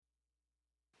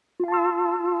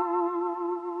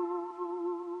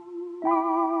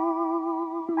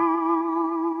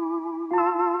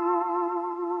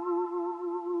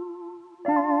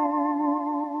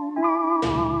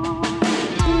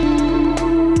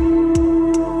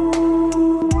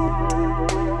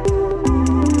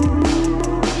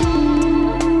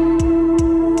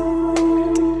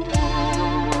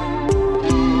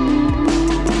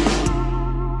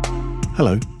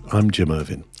Hello, I'm Jim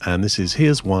Irvin, and this is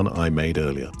Here's One I Made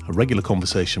Earlier, a regular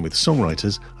conversation with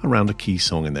songwriters around a key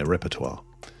song in their repertoire.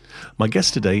 My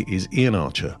guest today is Ian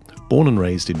Archer. Born and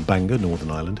raised in Bangor,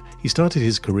 Northern Ireland, he started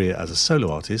his career as a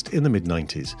solo artist in the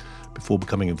mid-90s, before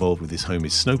becoming involved with his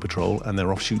homies Snow Patrol and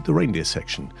their offshoot The Reindeer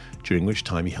Section, during which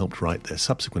time he helped write their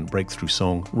subsequent breakthrough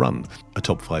song, Run, a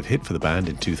top 5 hit for the band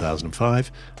in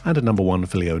 2005 and a number 1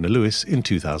 for Leona Lewis in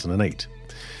 2008.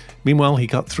 Meanwhile, he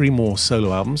cut 3 more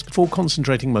solo albums before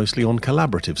concentrating mostly on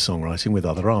collaborative songwriting with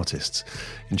other artists,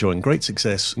 enjoying great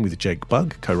success with Jake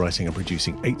Bugg, co-writing and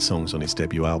producing 8 songs on his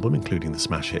debut album, including the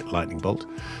smash hit Lightning Bolt.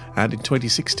 And in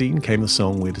 2016 came the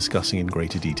song we're discussing in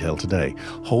greater detail today,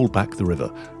 Hold Back the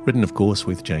River, written of course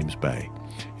with James Bay.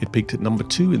 It peaked at number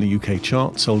 2 in the UK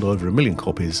chart, sold over 1 million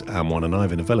copies, and won an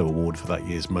Ivor Novello Award for that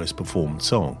year's most performed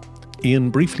song.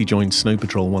 Ian briefly joined Snow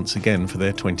Patrol once again for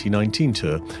their 2019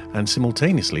 tour and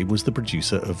simultaneously was the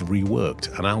producer of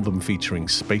Reworked, an album featuring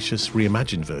spacious,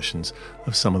 reimagined versions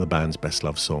of some of the band's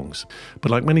best-loved songs. But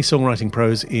like many songwriting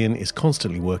pros, Ian is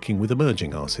constantly working with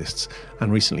emerging artists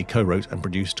and recently co-wrote and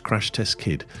produced Crash Test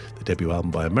Kid, the debut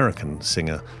album by American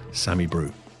singer Sammy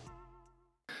Brew.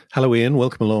 Hello Ian,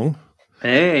 welcome along.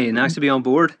 Hey, nice to be on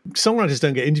board. Songwriters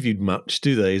don't get interviewed much,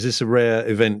 do they? Is this a rare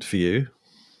event for you?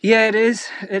 Yeah, it is.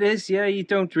 It is. Yeah, you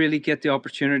don't really get the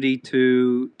opportunity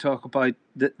to talk about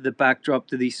the backdrop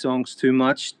to these songs too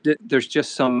much. There's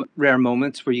just some rare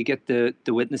moments where you get to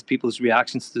witness people's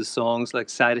reactions to the songs, like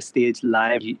Side of Stage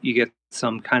Live. You get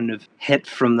some kind of hit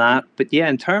from that. But yeah,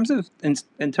 in terms of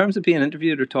being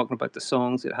interviewed or talking about the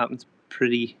songs, it happens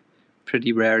pretty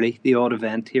rarely. The odd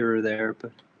event here or there,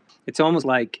 but it's almost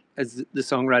like as the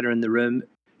songwriter in the room,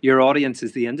 your audience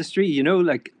is the industry,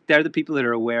 like they're the people that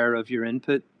are aware of your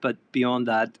input, but beyond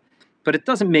that, but it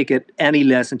doesn't make it any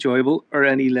less enjoyable or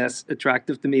any less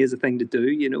attractive to me as a thing to do.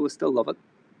 I still love it.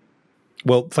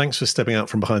 Well, thanks for stepping out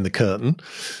from behind the curtain.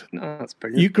 No, that's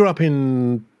brilliant. You grew up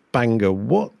in Bangor.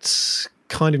 What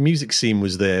kind of music scene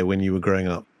was there when you were growing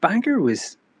up? Bangor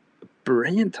was a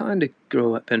brilliant time to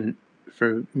grow up in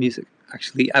for music.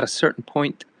 Actually, at a certain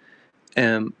point,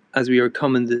 as we were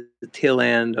coming to the tail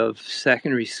end of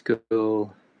secondary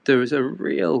school, there was a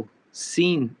real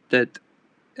scene that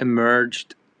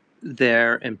emerged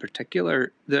there in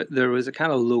particular. There was a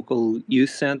kind of local youth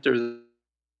centre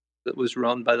that was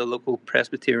run by the local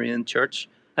Presbyterian church.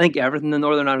 I think everything in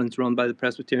Northern Ireland is run by the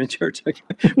Presbyterian church.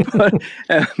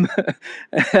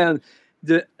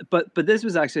 But this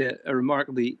was actually a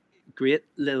remarkably great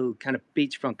little kind of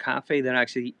beachfront cafe that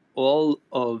actually all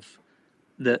of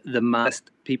the maddest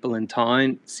people in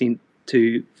town seemed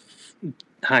to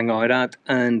hang out at,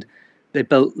 and they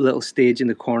built a little stage in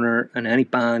the corner and any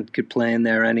band could play in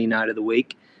there any night of the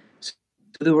week. So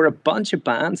there were a bunch of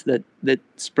bands that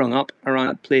sprung up around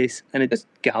that place, and it just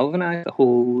galvanized the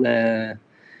whole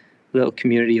little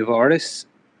community of artists.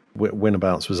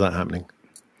 Whenabouts was that happening?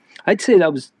 I'd say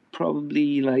that was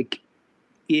probably like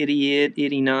 88,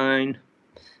 89,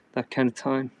 that kind of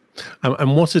time.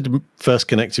 And what had first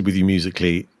connected with you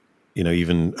musically,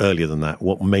 even earlier than that?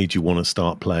 What made you want to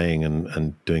start playing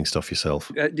and doing stuff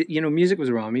yourself? Music was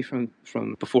around me from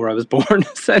before I was born,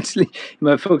 essentially.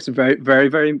 My folks are very, very,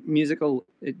 very musical.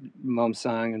 Mom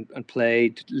sang and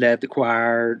played, led the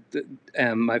choir.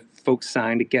 My folks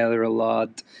sang together a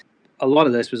lot. A lot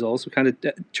of this was also kind of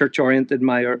church-oriented in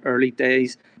my early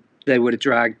days. They would have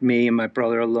dragged me and my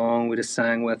brother along, would have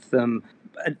sang with them.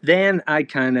 Then I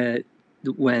kind of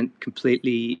went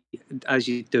completely, as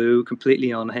you do,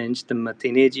 completely unhinged in my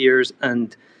teenage years.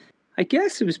 And I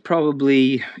guess it was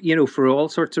probably, for all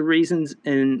sorts of reasons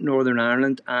in Northern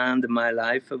Ireland and in my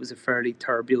life, it was a fairly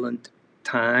turbulent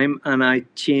time. And I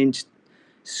changed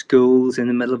schools in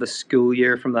the middle of a school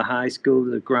year from the high school to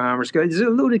the grammar school. There's a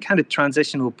load of kind of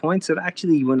transitional points that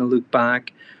actually, when I look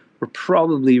back, were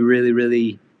probably really,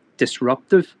 really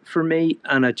disruptive for me.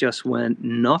 And I just went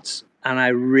nuts. And I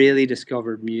really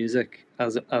discovered music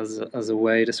as a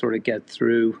way to sort of get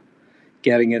through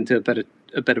getting into a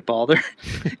bit of bother,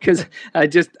 because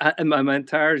my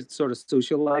entire sort of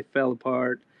social life fell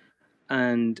apart,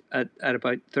 and at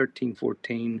about 13,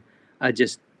 14, I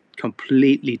just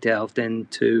completely delved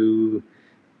into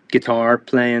guitar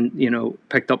playing.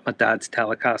 Picked up my dad's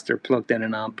Telecaster, plugged in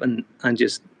an amp, and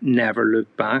just never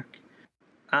looked back.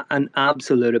 an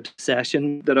absolute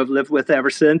obsession that I've lived with ever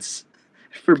since,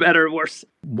 for better or worse.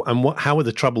 And how were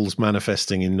the troubles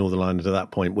manifesting in Northern Ireland at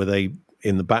that point? Were they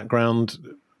in the background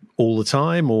all the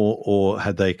time, or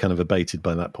had they kind of abated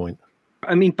by that point?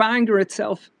 I mean, Bangor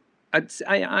itself,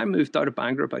 I moved out of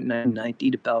Bangor about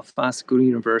 1990 to Belfast to go to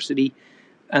university,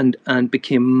 and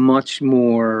became much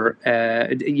more,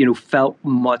 felt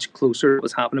much closer to what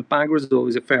was happening. Bangor was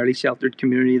always a fairly sheltered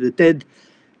community that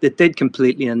did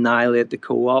completely annihilate the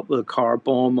co-op with a car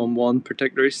bomb on one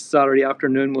particular Saturday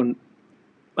afternoon when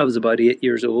I was about 8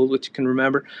 years old, which you can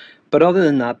remember. But other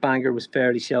than that, Bangor was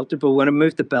fairly sheltered. But when I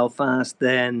moved to Belfast,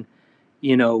 then,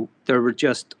 there were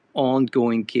just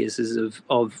ongoing cases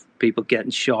of people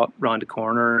getting shot round the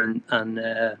corner, and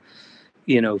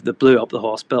they blew up the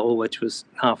hospital, which was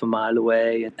half a mile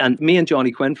away. And me and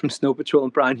Johnny Quinn from Snow Patrol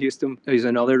and Brian Houston, who's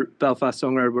another Belfast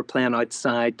songwriter, were playing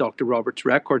outside Dr. Roberts'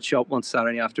 record shop one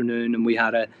Saturday afternoon, and we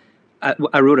had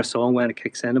I wrote a song When It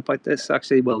Kicks In about this,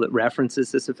 actually, that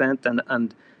references this event,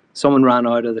 and someone ran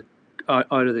out of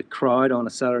the crowd on a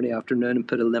Saturday afternoon and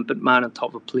put a limpet man on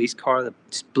top of a police car that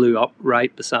just blew up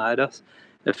right beside us,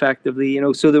 effectively.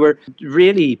 So there were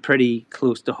really pretty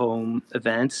close to home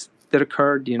events that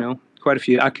occurred. Quite a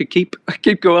few. I could keep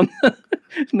going.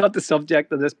 Not the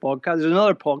subject of this podcast. There's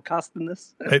another podcast in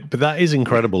this. But that is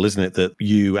incredible, isn't it? That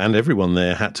you and everyone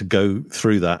there had to go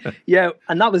through that. Yeah,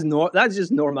 and that's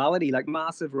just normality, like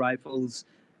massive rifles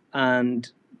and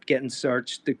getting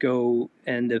searched to go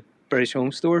in the British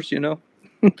Home Stores.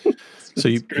 So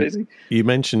you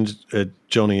mentioned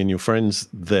Johnny and your friends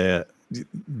there.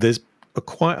 There's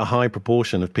quite a high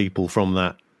proportion of people from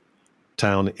that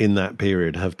town in that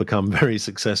period have become very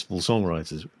successful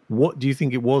songwriters. What do you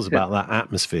think it was about that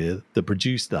atmosphere that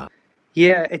produced that?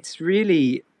 Yeah, it's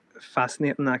really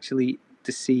fascinating, actually,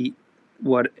 to see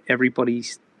what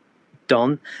everybody's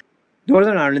done.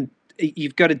 Northern Ireland,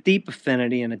 you've got a deep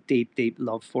affinity and a deep, deep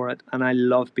love for it, and I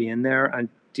love being there. And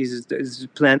Jesus, there's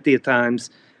plenty of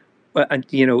times,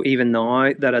 and even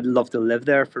now, that I'd love to live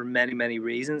there for many, many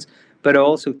reasons. But I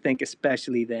also think,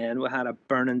 especially then, we had a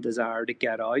burning desire to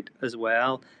get out as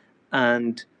well.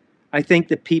 And I think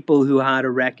the people who had a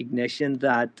recognition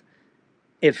that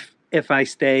if I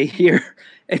stay here,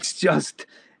 it's just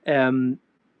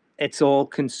it's all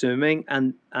consuming,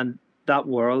 and that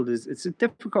world it's a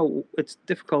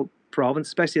difficult province,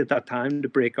 especially at that time, to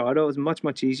break out of. It's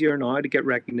much easier now to get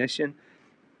recognition.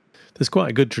 There's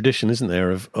quite a good tradition, isn't there,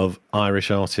 of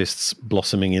Irish artists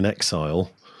blossoming in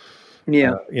exile.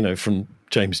 Yeah, from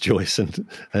James Joyce and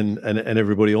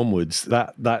everybody onwards.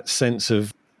 That sense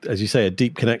of, as you say, a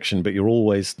deep connection, but you're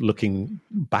always looking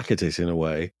back at it in a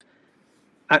way.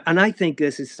 And I think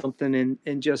this is something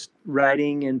in just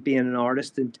writing and being an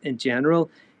artist in general,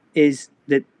 is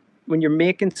that when you're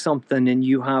making something and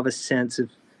you have a sense of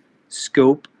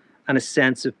scope and a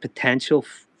sense of potential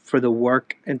for the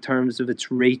work in terms of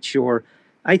its reach, or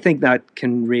I think that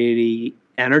can really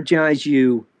energize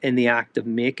you in the act of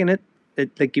making it.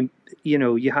 Like you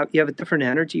have a different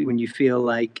energy when you feel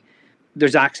like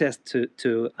there's access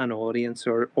to an audience,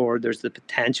 or there's the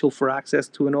potential for access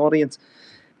to an audience.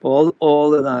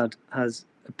 All of that has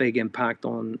a big impact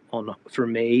on for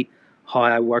me, how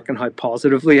I work and how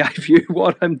positively I view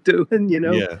what I'm doing.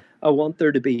 Yeah. I want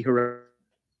there to be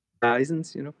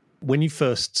horizons. When you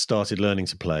first started learning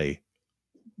to play,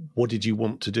 what did you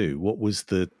want to do? What was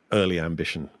the early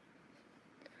ambition?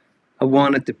 I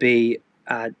wanted to be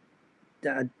a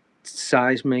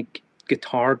seismic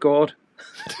guitar god.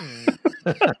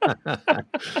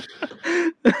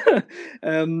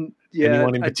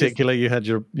 Anyone in particular you had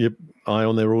your eye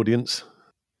on their audience?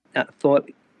 I thought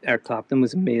Eric Clapton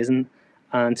was amazing,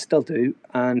 and still do.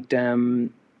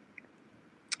 And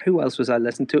who else was I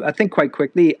listening to? I think quite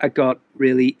quickly I got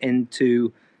really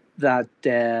into that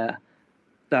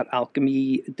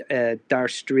Alchemy, Dire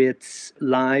Straits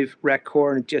live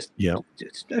record, and just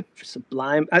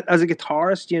sublime. As a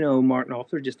guitarist, Martin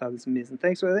Knopfler just had this amazing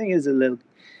thing. So I think as a little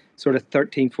sort of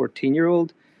 13,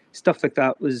 14-year-old, stuff like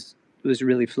that was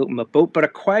really floating my boat. But I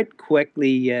quite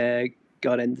quickly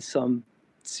got into some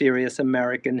serious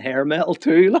American hair metal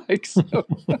too.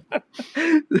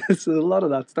 So a lot of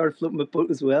that started floating my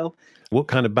boat as well. What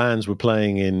kind of bands were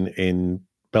playing in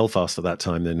Belfast at that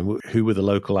time then? Who were the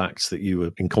local acts that you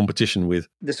were in competition with?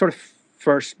 The sort of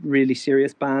first really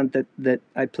serious band that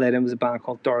I played in was a band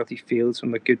called Dorothy Fields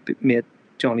from my good mate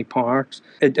Johnny Parks.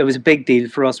 It was a big deal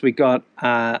for us. We got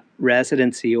a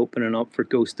residency opening up for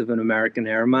Ghost of an American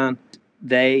Airman.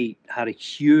 They had a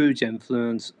huge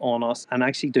influence on us, and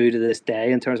actually do to this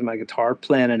day in terms of my guitar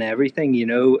playing and everything,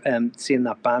 seeing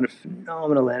that band of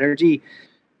phenomenal energy.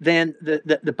 Then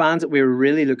the bands that we were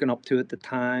really looking up to at the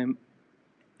time,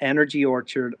 Energy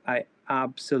Orchard, I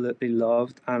absolutely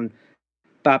loved, and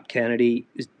Bap Kennedy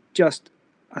is just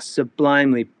a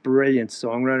sublimely brilliant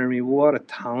songwriter. I mean, what a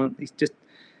talent! He's just,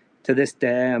 to this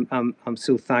day, I'm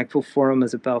so thankful for him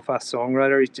as a Belfast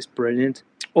songwriter. He's just brilliant.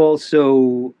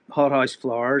 Also, Hot House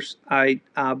Flowers, I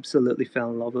absolutely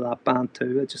fell in love with that band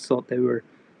too. I just thought they were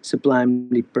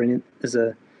sublimely brilliant as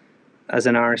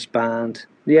an Irish band.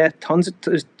 Yeah, tons of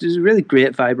there's a really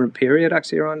great, vibrant period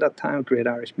actually around that time. Great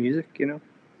Irish music, you know.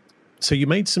 So you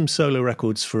made some solo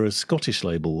records for a Scottish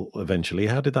label eventually.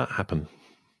 How did that happen?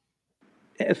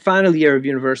 Final year of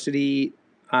university,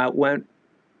 I went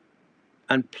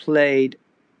and played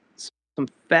some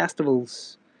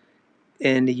festivals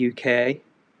in the UK.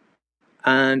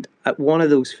 And at one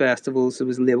of those festivals, there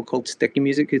was a label called Sticky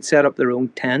Music who'd set up their own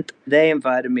tent. They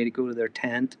invited me to go to their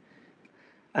tent,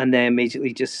 and they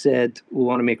immediately just said, we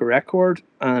want to make a record.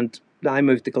 And I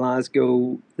moved to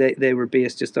Glasgow. They were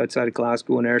based just outside of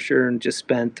Glasgow in Ayrshire, and just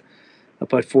spent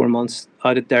about 4 months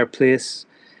out at their place.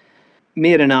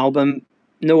 Made an album,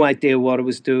 no idea what I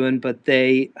was doing, but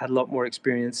they had a lot more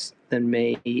experience than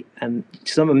me, and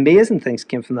some amazing things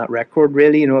came from that record,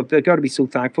 really. You know, I've got to be so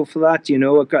thankful for that. You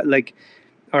know, I've got like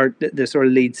the sort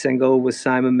of lead single was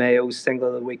Simon Mayo's single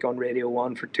of the week on Radio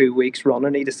 1 for 2 weeks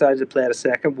running. He decided to play it a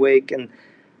second week,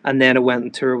 and then I went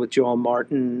on tour with John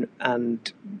Martin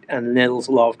and Nils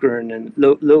Lofgren and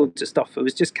loads of stuff. It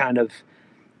was just kind of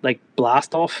like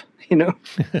blast off, you know.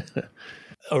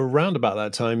 Around about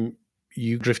that time,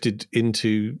 you drifted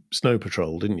into Snow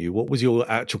Patrol, didn't you? What was your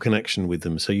actual connection with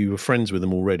them? So you were friends with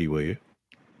them already, were you?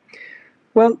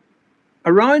 Well,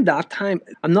 around that time,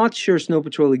 I'm not sure Snow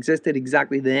Patrol existed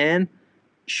exactly then.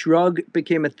 Shrug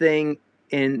became a thing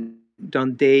in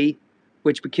Dundee,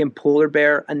 which became Polar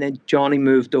Bear, and then Johnny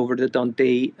moved over to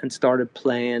Dundee and started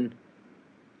playing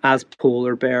as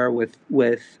Polar Bear with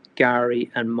Gary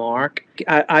and Mark.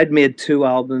 I'd made 2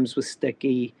 albums with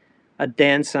Sticky. I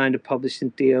then signed a publishing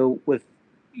deal with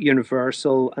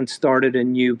Universal and started a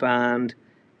new band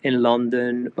in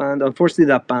London. And unfortunately,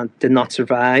 that band did not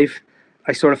survive.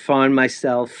 I sort of found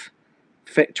myself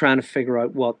trying to figure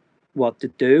out what to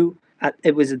do.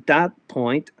 It was at that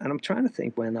point, and I'm trying to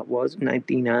think when that was,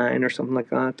 99 or something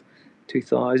like that,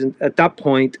 2000. At that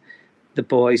point, the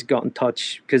boys got in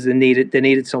touch because they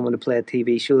needed someone to play a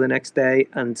TV show the next day,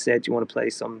 and said, "Do you want to play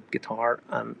some guitar?"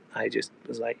 And I just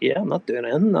was like, "Yeah, I'm not doing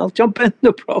anything. I'll jump in,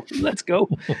 no problem. Let's go."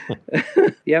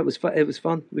 Yeah, it was fun. It was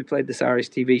fun. We played this Irish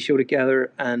TV show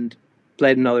together and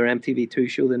played another MTV2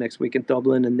 show the next week in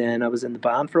Dublin, and then I was in the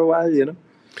band for a while, you know.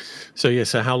 So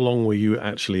how long were you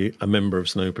actually a member of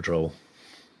Snow Patrol?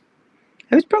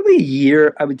 It was probably a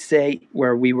year, I would say,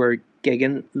 where we were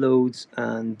gigging loads,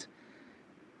 and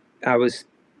I was,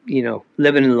 you know,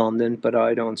 living in London, but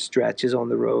out on stretches on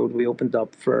the road. We opened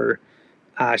up for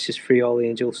Ash's Free All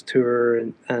Angels tour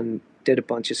and did a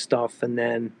bunch of stuff, and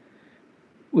then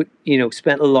we, you know,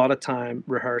 spent a lot of time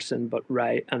rehearsing, but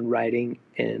writing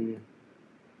in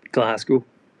Glasgow.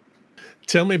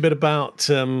 Tell me a bit about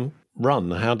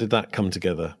Run. How did that come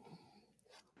together?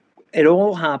 It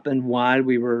all happened while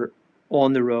we were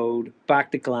on the road,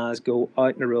 back to Glasgow,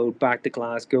 out on the road, back to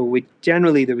Glasgow.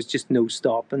 There was just no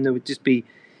stop, and it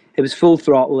was full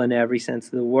throttle in every sense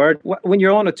of the word. When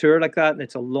you're on a tour like that, and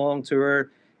it's a long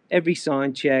tour, every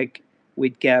sound check,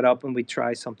 we'd get up and we'd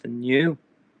try something new.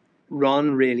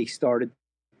 Run really started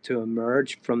to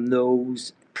emerge from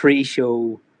those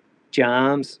pre-show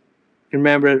jams.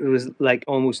 Remember, it was like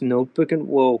almost notebooking.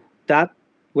 Whoa, that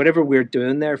whatever we're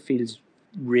doing there feels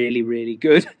really, really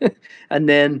good. And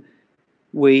then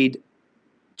we'd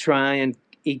try and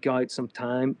eke out some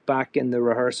time back in the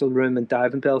rehearsal room in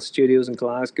Divenbell Studios in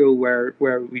Glasgow, where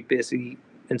we basically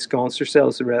ensconced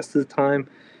ourselves the rest of the time.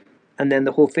 And then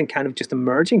the whole thing kind of just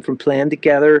emerging from playing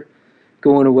together,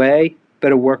 going away,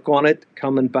 bit of work on it,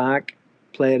 coming back,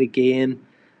 play it again.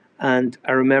 And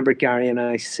I remember Gary and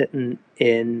I sitting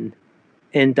in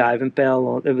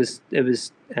Divenbell. It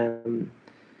was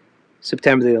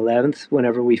September the 11th,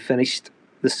 whenever we finished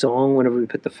the song, whenever we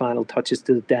put the final touches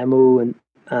to the demo,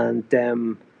 and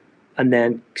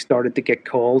then started to get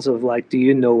calls of like, "Do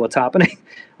you know what's happening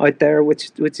out there?" Which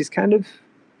is kind of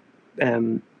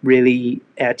really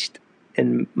etched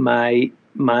in my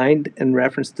mind in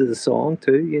reference to the song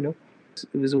too. You know,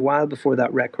 it was a while before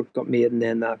that record got made, and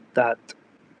then that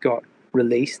got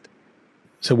released.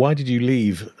 So why did you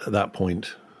leave at that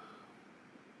point?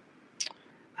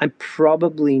 I'm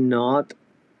probably not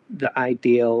the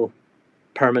ideal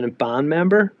permanent band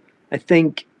member. I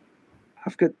think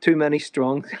I've got too many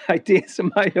strong ideas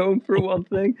of my own, for one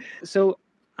thing. So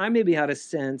I maybe had a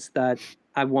sense that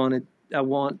I want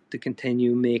to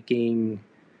continue making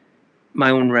my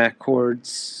own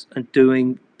records and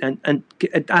doing and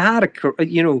I had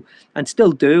and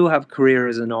still do have a career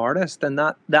as an artist, and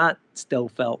that still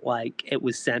felt like it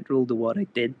was central to what I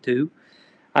did too.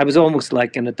 I was almost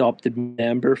like an adopted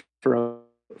member for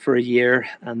a year,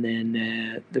 and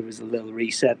then there was a little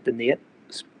reset in it.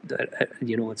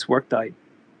 It's worked out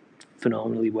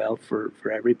phenomenally well for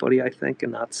everybody, I think,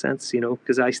 in that sense,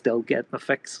 because I still get my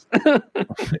fix.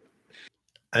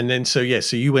 And then, so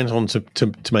you went on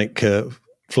to make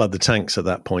Flood the Tanks at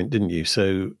that point, didn't you?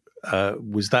 So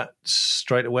was that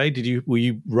straight away? Were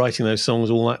you writing those songs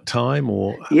all that time,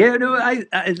 or? Yeah, no, I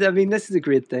mean, this is a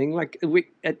great thing. Like, we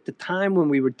at the time when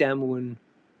we were demoing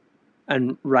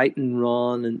and writing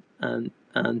Ron and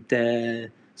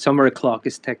Summer O'Clock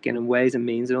is Ticking and Ways and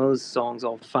Means and all those songs,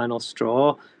 all Final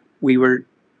Straw, we were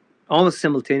almost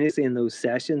simultaneously in those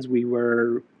sessions. We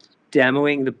were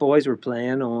demoing. The boys were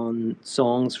playing on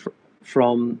songs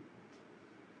from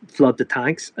Flood the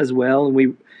Tanks as well,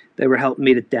 and they were helping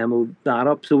me to demo that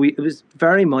up. So it was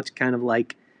very much kind of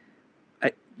like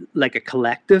a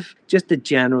collective, just a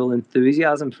general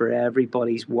enthusiasm for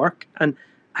everybody's work. And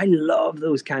I love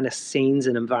those kind of scenes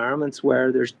and environments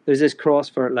where there's this cross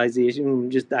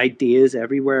fertilization, just ideas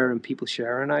everywhere and people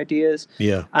sharing ideas.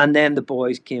 Yeah. And then the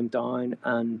boys came down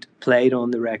and played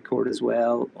on the record as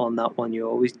well, on that one You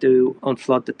Always Do. On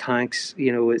Flood the Tanks,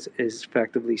 is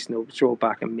effectively Snow Patrol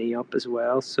backing me up as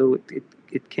well. So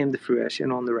it came to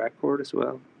fruition on the record as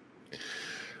well.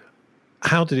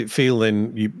 How did it feel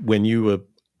then when you were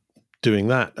doing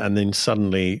that and then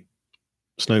suddenly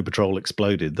Snow Patrol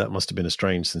exploded? That must have been a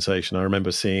strange sensation. I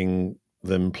remember seeing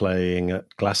them playing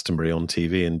at Glastonbury on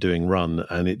TV and doing Run,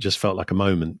 and it just felt like a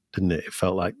moment, didn't it? It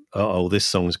felt like, this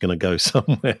song's going to go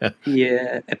somewhere.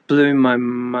 Yeah, it blew my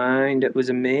mind. It was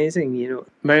amazing.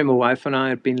 Mary, my wife, and I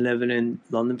had been living in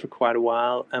London for quite a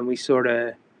while, and we sort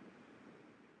of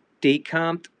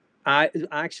decamped. I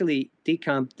actually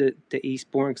decamped to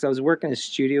Eastbourne because I was working in a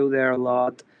studio there a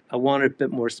lot. I wanted a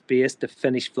bit more space to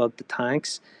finish Flood the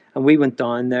Tanks. And we went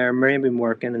down there. Mary had been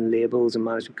working in labels and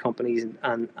management companies,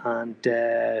 and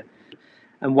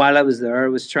while I was there, I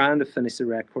was trying to finish the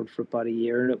record for about a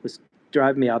year, and it was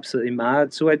driving me absolutely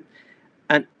mad. So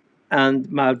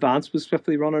and my advance was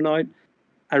swiftly running out.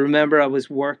 I remember I was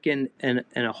working in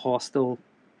a hostel,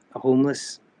 a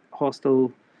homeless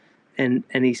hostel in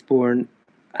Eastbourne,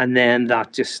 and then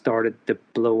that just started to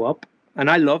blow up. And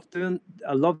I loved doing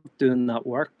that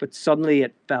work, but suddenly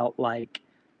it felt like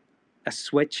a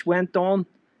switch went on,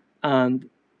 and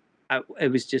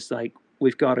it was just like,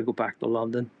 we've got to go back to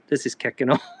London. This is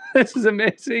kicking off. This is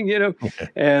amazing,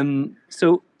 Okay.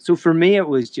 So for me, it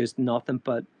was just nothing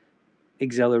but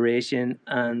exhilaration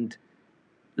and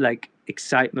like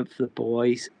excitement for the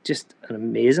boys. Just an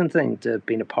amazing thing to have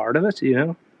been a part of it,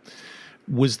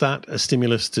 Was that a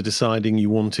stimulus to deciding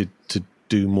you wanted to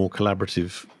do more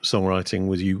collaborative songwriting?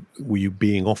 Were you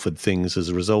being offered things as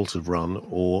a result of Run,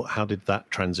 or how did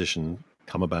that transition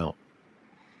come about?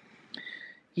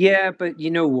 Yeah, but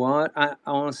you know what? I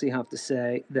honestly have to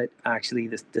say that actually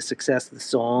the success of the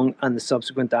song and the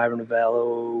subsequent Ivor Novello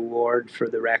award for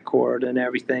the record and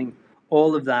everything,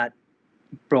 all of that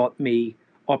brought me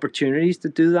opportunities to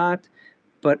do that.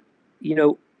 But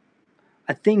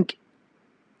I think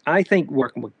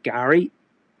working with Gary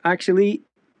actually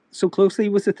so closely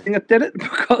was the thing that did it,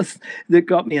 because that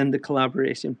got me into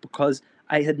collaboration, because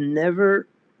I had never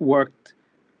worked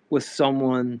with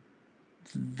someone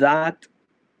that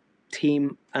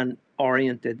team and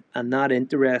oriented and that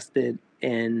interested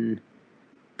in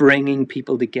bringing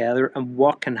people together and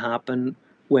what can happen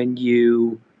when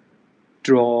you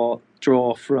draw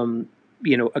from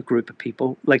a group of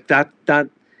people like that.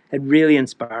 It really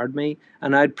inspired me,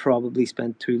 and I'd probably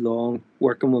spent too long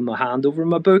working with my hand over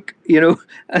my book,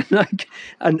 and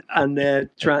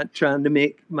trying to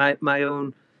make my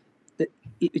own,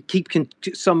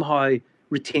 somehow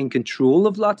retain control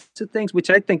of lots of things, which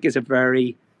I think is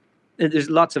there's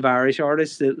lots of Irish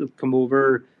artists that come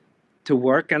over to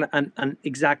work and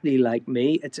exactly like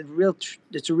me, it's a real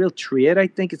trait. I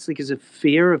think it's a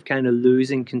fear of kind of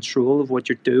losing control of what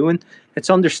you're doing. It's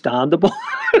understandable.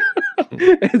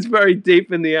 It's very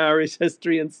deep in the Irish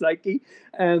history and psyche,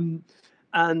 and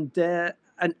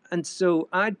so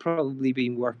I'd probably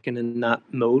been working in that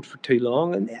mode for too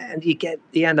long, and you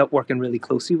end up working really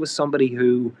closely with somebody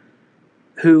who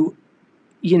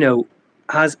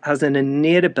has an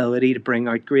innate ability to bring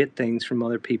out great things from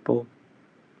other people,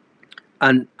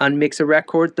 and makes a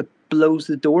record that blows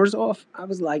the doors off. I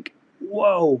was like,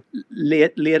 whoa,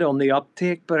 late on the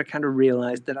uptake, but I kind of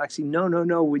realized that actually,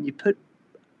 no, when you put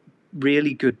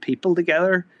really good people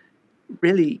together,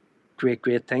 really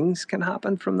great things can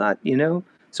happen from that,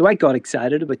 So I got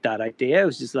excited about that idea. I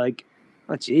was just like,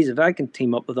 oh, geez, if I can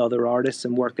team up with other artists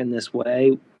and work in this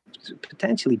way,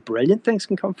 potentially brilliant things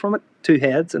can come from it. Two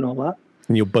heads and all that.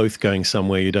 And you're both going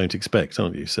somewhere you don't expect,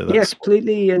 aren't you? So that's... Yeah,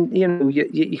 completely. And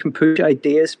you can push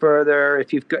ideas further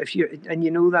if you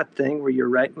that thing where you're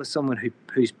writing with someone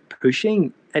who's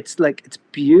pushing. It's like, it's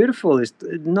beautiful. There's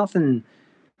nothing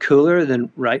cooler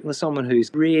than writing with someone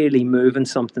who's really moving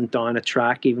something down a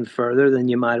track even further than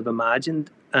you might have imagined,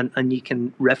 and you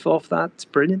can riff off that. It's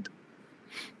brilliant.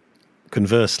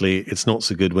 Conversely, it's not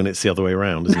so good when it's the other way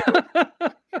around, is it?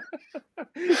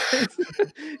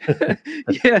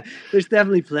 Yeah, there's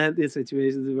definitely plenty of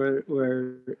situations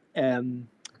where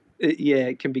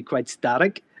it can be quite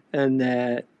static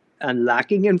and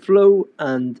lacking in flow,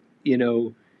 and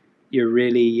you're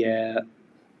really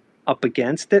up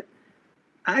against it.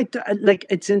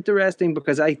 It's interesting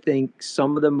because I think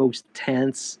some of the most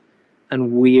tense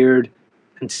and weird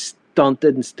and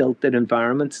stunted and stilted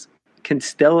environments can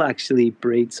still actually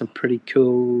breed some pretty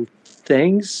cool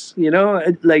things.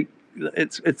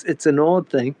 It's an odd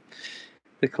thing,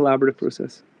 the collaborative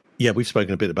process. Yeah, we've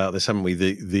spoken a bit about this, haven't we?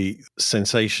 The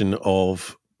sensation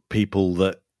of people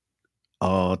that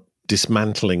are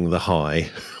dismantling the high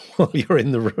while you're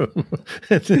in the room,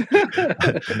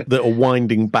 that are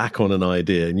winding back on an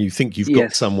idea, and you think you've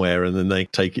got somewhere, and then they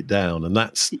take it down, and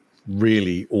that's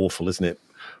really awful, isn't it?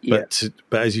 Yeah.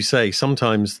 But as you say,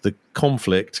 sometimes the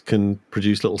conflict can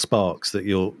produce little sparks that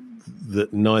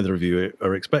neither of you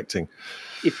are expecting.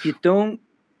 If you don't,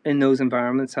 in those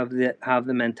environments, have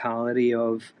the mentality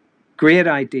of great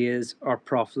ideas are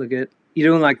profligate. You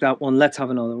don't like that one, let's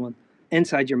have another one.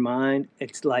 Inside your mind,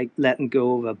 it's like letting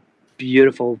go of a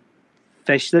beautiful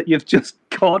fish that you've just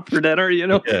caught for dinner.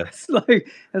 Yeah. It's like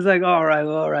all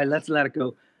right, let's let it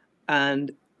go.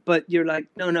 But you're like,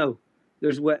 no,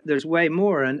 there's way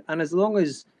more. And as long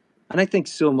as, and I think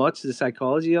so much the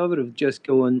psychology of it, of just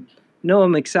going, no,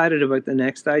 I'm excited about the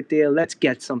next idea. Let's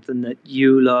get something that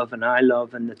you love and I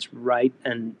love and that's right.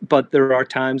 But there are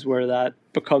times where that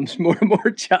becomes more and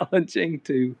more challenging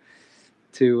to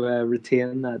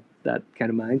retain that kind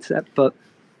of mindset. But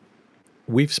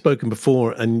we've spoken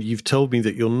before, and you've told me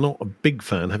that you're not a big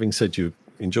fan, having said you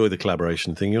enjoy the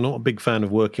collaboration thing, you're not a big fan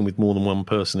of working with more than one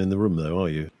person in the room, though, are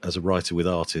you? As a writer with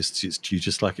artists, you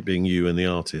just like it being you and the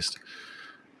artist.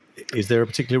 Is there a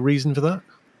particular reason for that?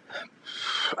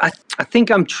 I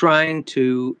think I'm trying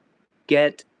to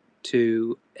get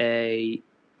to a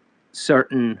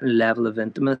certain level of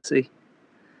intimacy,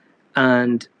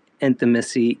 and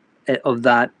intimacy of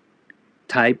that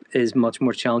type is much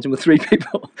more challenging with three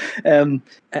people.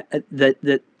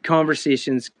 That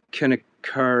conversations can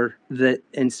occur that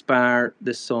inspire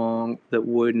the song that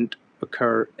wouldn't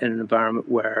occur in an environment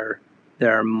where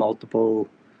there are multiple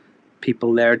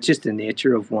people there. It's just the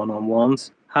nature of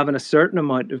one-on-ones. Having a certain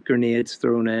amount of grenades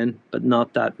thrown in, but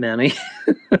not that many,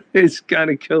 is kind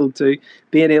of cool too.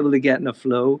 Being able to get in a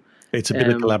flow. It's a bit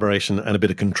of collaboration and a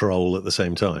bit of control at the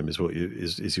same time is what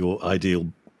is your ideal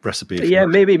recipe. Yeah,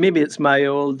 maybe it's my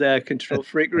old control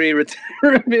freakery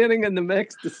remaining in the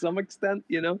mix to some extent.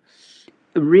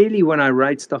 Really, when I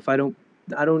write stuff, I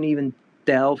don't even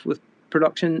delve with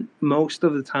production. Most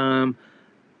of the time,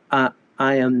 I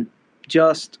am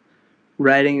just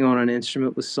writing on an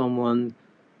instrument with someone,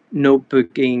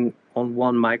 notebooking on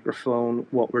one microphone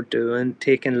what we're doing,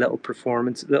 taking little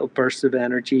bursts of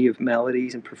energy of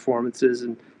melodies and performances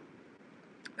and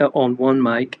on one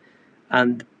mic,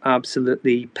 and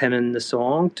absolutely pinning the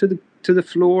song to the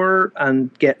floor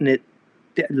and getting it,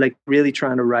 like really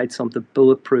trying to write something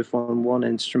bulletproof on one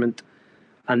instrument.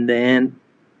 And then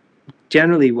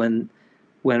generally when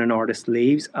an artist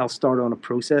leaves, I'll start on a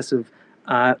process of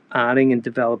adding and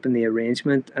developing the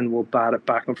arrangement, and we'll bat it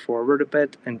back and forward a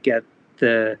bit and get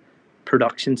the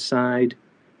production side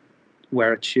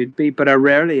where it should be. But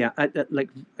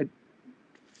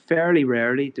fairly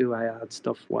rarely do I add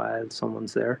stuff while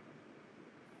someone's there.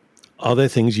 Are there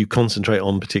things you concentrate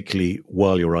on particularly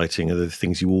while you're writing? Are there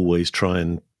things you always try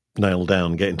and nail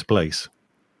down, get into place?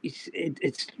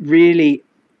 It's really,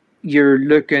 you're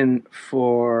looking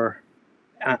for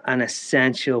an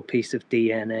essential piece of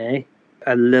DNA,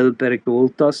 a little bit of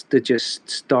gold dust to just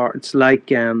start. It's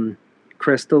like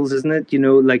crystals, isn't it?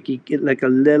 Like you get like a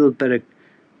little bit of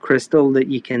crystal that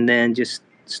you can then just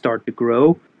start to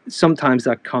grow. Sometimes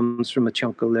that comes from a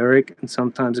chunk of lyric, and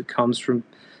sometimes it comes from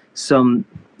some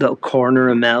little corner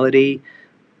of melody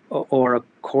or a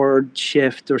chord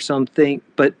shift or something.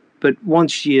 But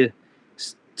once you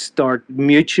start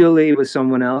mutually with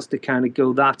someone else to kind of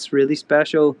go, that's really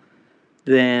special,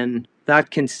 then that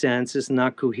consensus and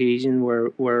that cohesion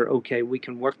where okay, we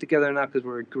can work together now because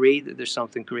we're agreed that there's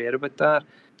something great about that.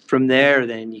 From there,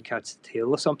 then you catch the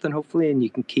tail of something, hopefully, and you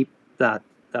can keep that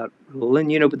rolling,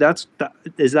 but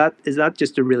is that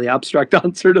just a really abstract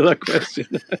answer to that question?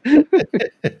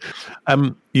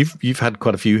 You've had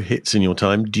quite a few hits in your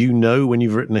time. Do you know when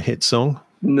you've written a hit song?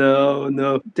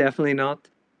 No, definitely not.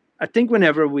 I think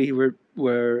whenever we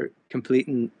were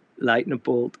completing Lightning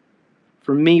Bolt,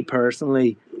 for me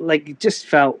personally, like, it just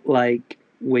felt like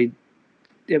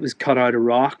it was cut out of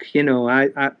rock,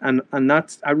 and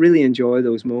that's, I really enjoy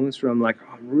those moments where I'm like,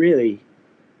 oh, I'm really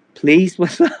pleased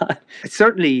with that.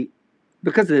 Certainly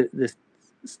because of the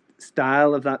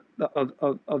style of that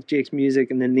of Jake's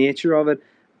music and the nature of it,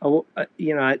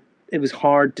 it was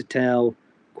hard to tell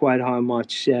quite how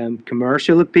much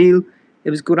commercial appeal it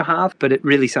was going to have, but it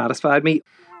really satisfied me.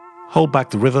 Hold Back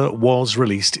the River was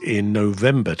released in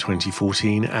November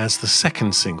 2014 as the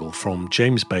second single from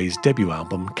James Bay's debut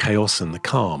album Chaos and the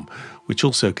Calm, which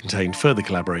also contained further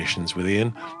collaborations with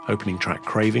Ian, opening track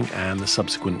Craving and the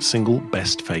subsequent single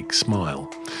Best Fake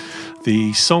Smile.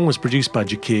 The song was produced by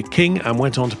Jakir King and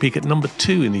went on to peak at number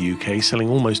 2 in the UK, selling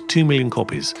almost 2 million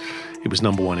copies. It was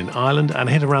number 1 in Ireland and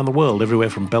hit around the world, everywhere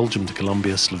from Belgium to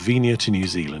Colombia, Slovenia to New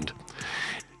Zealand.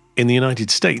 In the United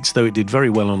States, though it did very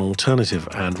well on alternative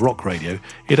and rock radio,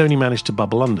 it only managed to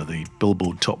bubble under the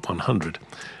Billboard Top 100.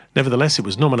 Nevertheless, it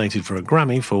was nominated for a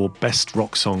Grammy for Best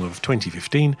Rock Song of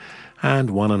 2015 and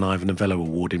won an Ivor Novello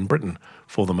Award in Britain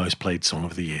for the most played song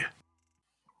of the year.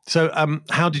 So,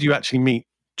 how did you actually meet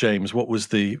James? What was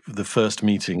the first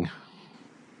meeting?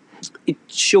 He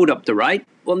showed up to write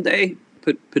one day,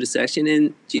 put a session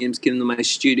in. James came to my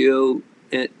studio,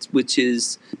 which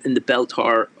is in the bell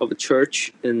tower of a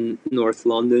church in North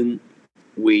London.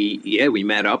 We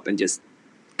met up and just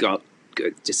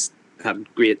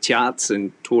had great chats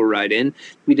and tore right in.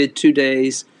 We did 2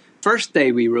 days. First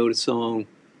day we wrote a song,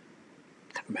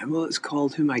 I can't remember what it's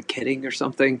called, Who Am I Kidding or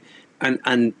something,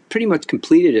 and pretty much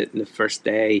completed it in the first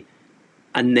day,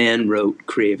 and then wrote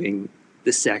Craving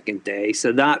the second day.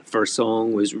 So that first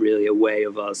song was really a way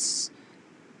of us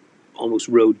almost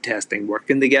road testing,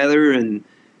 working together and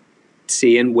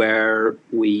seeing where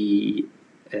we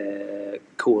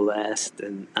coalesced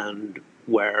and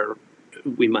where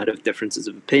we might have differences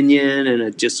of opinion, and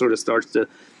it just sort of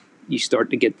you start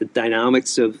to get the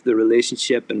dynamics of the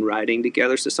relationship and writing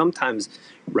together. So sometimes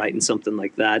writing something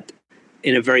like that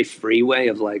in a very free way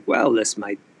of like, well, this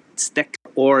might stick,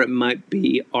 or it might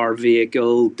be our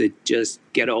vehicle to just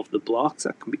get off the blocks.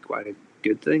 That can be quite a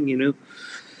good thing,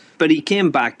 But he came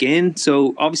back in,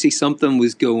 so obviously something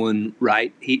was going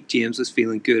right. James was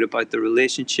feeling good about the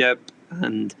relationship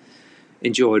and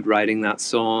enjoyed writing that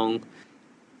song.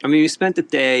 I mean, we spent the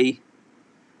day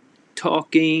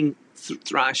talking,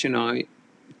 thrashing out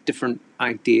different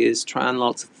ideas, trying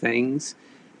lots of things,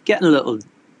 getting a little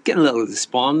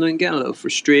despondent, getting a little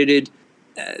frustrated.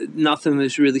 Nothing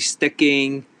was really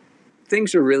sticking.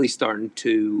 Things were really starting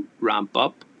to ramp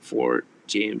up for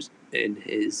James in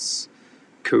his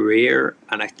career,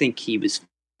 and I think he was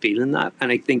feeling that.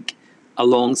 And I think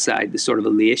alongside the sort of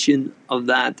elation of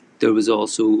that, there was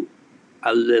also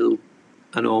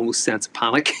an almost sense of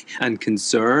panic and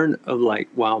concern of like,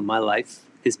 wow, my life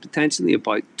is potentially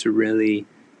about to really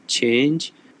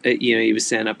change. He was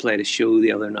saying, I played a show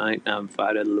the other night and I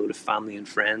invited a load of family and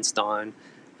friends down,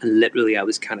 and literally I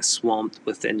was kind of swamped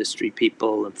with industry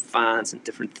people and fans and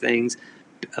different things.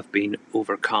 I've been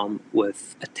overcome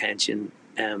with attention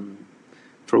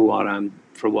for what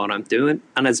I'm doing,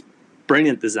 and as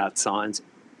brilliant as that sounds,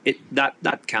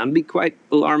 that can be quite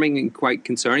alarming and quite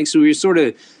concerning. So we're sort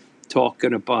of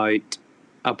talking about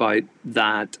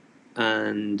that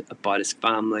and about his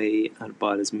family and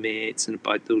about his mates and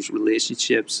about those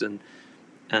relationships and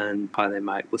how they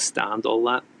might withstand all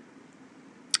that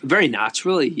very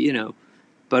naturally,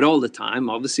 but all the time,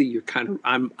 obviously, you're kind of,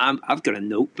 I've got a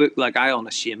notebook. Like, I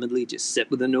unashamedly just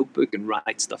sit with a notebook and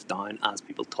write stuff down as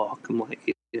people talk. I'm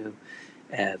like,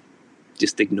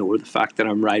 just ignore the fact that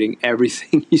I'm writing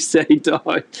everything you say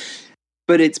down.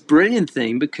 But it's a brilliant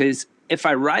thing, because if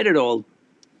I write it all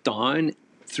down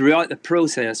throughout the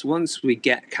process, once we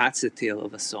catch the tail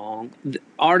of a song, the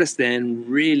artist then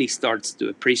really starts to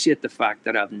appreciate the fact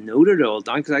that I've noted it all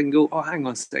down, because I can go, oh, hang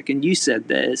on a second, you said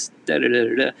this,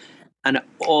 da-da-da-da-da. And it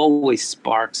always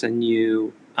sparks a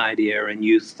new idea or a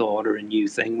new thought or a new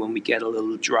thing when we get a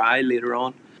little dry later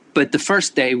on. But the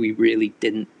first day we really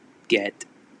didn't get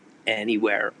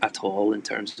anywhere at all in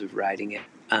terms of writing it.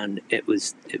 And it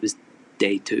was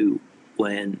day 2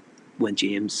 when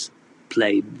James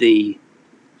played the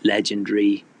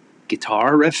legendary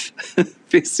guitar riff,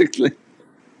 basically.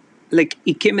 like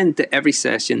he came into every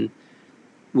session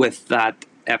with that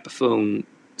Epiphone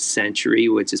Century,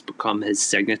 which has become his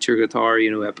signature guitar.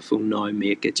 You know, Epiphone Now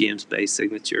Make It, James Bay's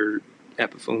signature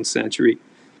Epiphone Century.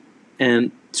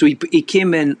 And so he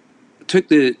came in, took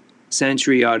the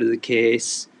Century out of the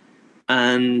case,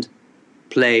 and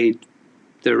played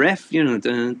the riff. You know,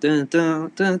 dun, dun,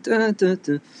 dun, dun, dun, dun,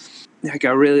 dun. Like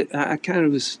I kind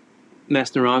of was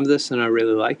messing around with this, and I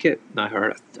really like it. And I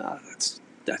heard,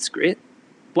 that's great.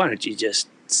 Why don't you just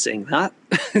sing that?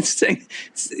 sing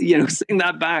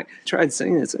that back. Tried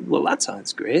singing it. I said, well, that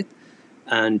sounds great.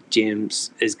 And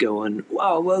James is going,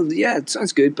 well, yeah, it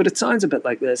sounds good, but it sounds a bit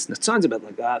like this, and it sounds a bit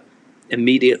like that.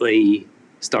 Immediately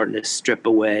starting to strip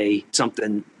away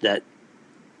something that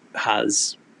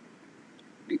has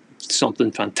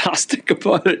something fantastic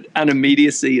about it, and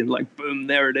immediacy, and like, boom,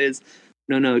 there it is.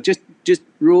 No, just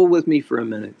roll with me for a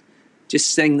minute.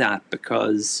 Just sing that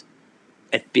because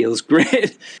it feels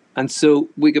great. And so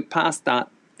we got past that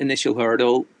initial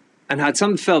hurdle and had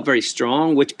something that felt very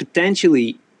strong, which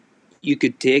potentially you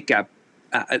could take at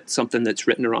something that's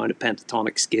written around a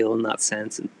pentatonic scale in that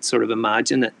sense and sort of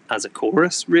imagine it as a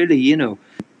chorus, really, you know,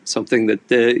 something that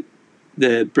the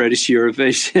British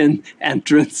Eurovision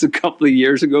entrance a couple of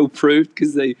years ago proved,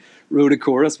 because they wrote a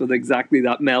chorus with exactly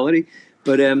that melody.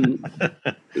 But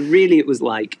really it was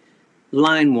like,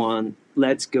 line one,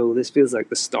 let's go. This feels like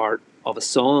the start of a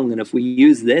song, and if we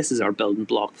use this as our building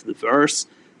block for the verse,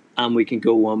 and we can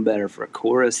go one better for a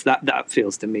chorus, that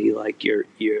feels to me like you're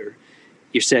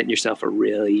setting yourself a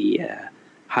really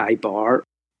high bar.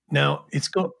 Now,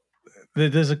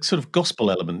 there's a sort of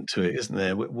gospel element to it, isn't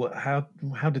there?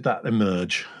 How did that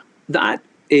emerge?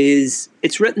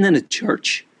 It's written in a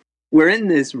church. We're in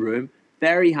this room,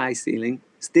 very high ceiling,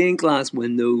 stained glass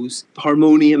windows,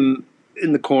 harmonium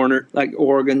in the corner, like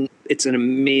organ. It's an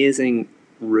amazing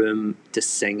room to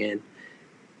sing in.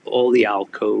 All the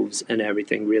alcoves and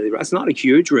everything, really. It's not a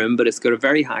huge room, but it's got a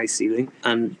very high ceiling.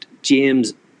 And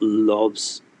James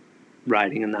loves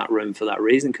writing in that room for that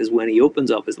reason, because when he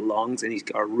opens up his lungs and he's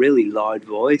got a really loud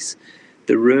voice,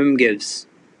 the room gives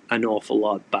an awful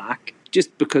lot back,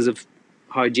 just because of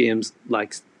how James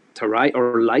likes to write,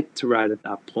 or liked to write at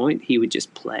that point. He would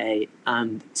just play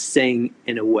and sing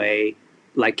in a way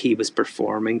like he was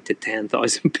performing to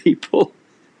 10,000 people.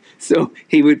 So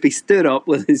he would be stood up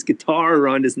with his guitar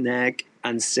around his neck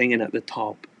and singing at the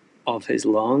top of his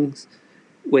lungs,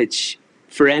 which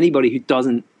for anybody who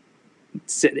doesn't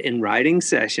sit in writing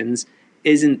sessions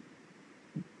isn't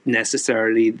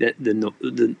necessarily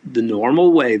the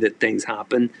normal way that things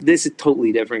happen. This is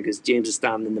totally different, because James is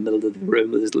standing in the middle of the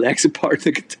room with his legs apart,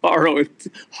 the guitar out,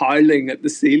 howling at the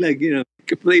ceiling, you know,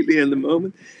 completely in the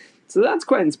moment. So that's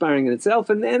quite inspiring in itself.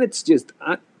 And then it's just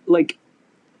like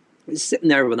sitting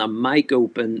there with a mic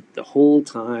open the whole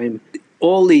time,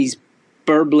 all these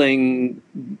burbling,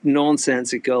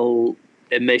 nonsensical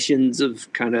emissions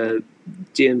of kind of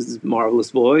James's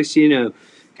marvelous voice, you know,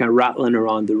 kind of rattling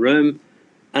around the room.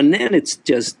 And then it's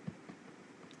just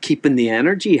keeping the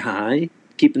energy high,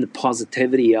 keeping the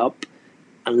positivity up,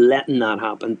 and letting that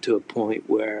happen to a point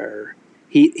where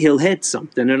he'll hit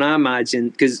something. And I imagine,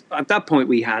 because at that point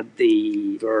we had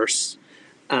the verse,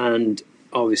 and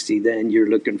obviously then you're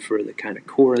looking for the kind of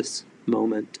chorus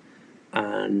moment,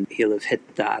 and he'll have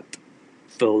hit that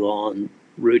full-on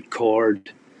root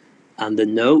chord and the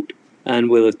note, and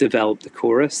we'll have developed the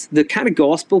chorus. The kind of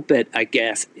gospel bit, I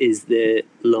guess, is the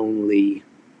lonely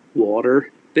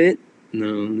water bit.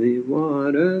 Lonely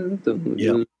water,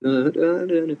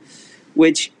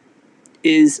 which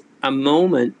is a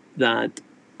moment that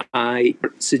I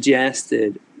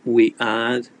suggested we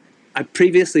add. I'd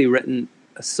previously written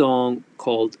a song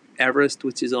called Everest,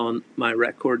 which is on my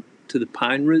record To the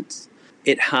Pine Roots.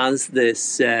 It has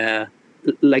this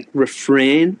like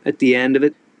refrain at the end of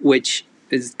it, which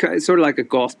is sort of like a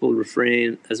gospel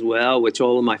refrain as well, which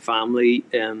all of my family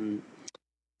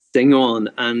sing on.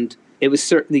 And it was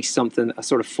certainly something, a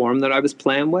sort of form that I was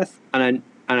playing with, and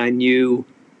I knew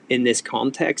in this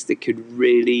context it could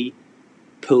really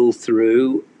pull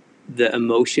through the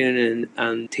emotion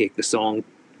and take the song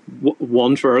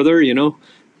one further, you know,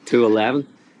 to 11.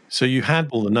 So you had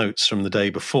all the notes from the day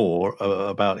before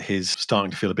about his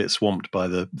starting to feel a bit swamped by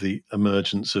the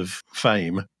emergence of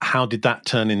fame. How did that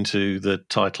turn into the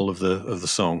title of the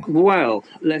song? Well,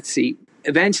 let's see.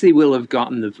 Eventually we'll have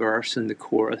gotten the verse and the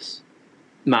chorus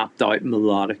mapped out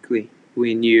melodically.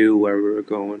 We knew where we were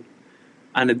going.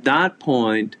 And at that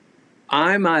point,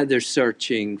 I'm either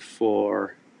searching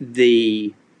for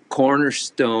the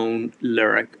cornerstone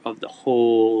lyric of the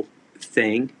whole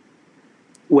thing,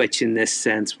 which in this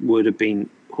sense would have been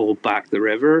Hold Back the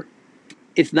River.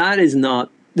 If that is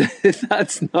not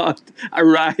that's not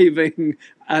arriving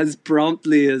as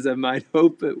promptly as I might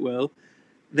hope it will,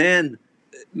 then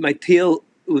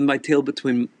with my tail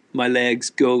between my legs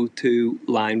go to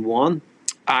line one,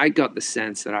 I got the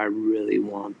sense that I really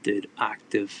wanted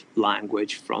active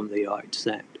language from the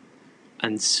outset.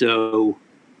 And so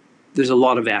there's a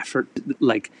lot of effort,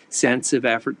 like sense of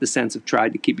effort, the sense of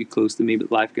trying to keep you close to me,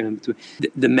 but life going in between.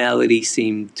 The melody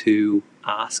seemed to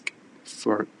ask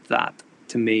for that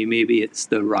to me. Maybe it's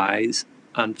the rise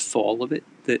and fall of it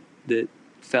that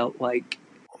felt like...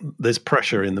 There's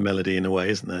pressure in the melody in a way,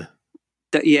 isn't there?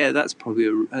 That's probably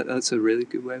that's a really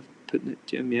good way of putting it,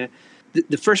 Jim. Yeah,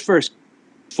 the first verse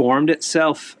formed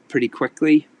itself pretty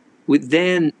quickly. With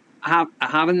then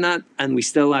having that, and we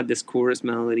still had this chorus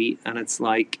melody, and it's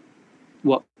like,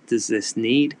 what does this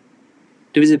need?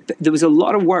 There was a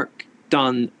lot of work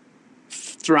done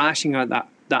thrashing out that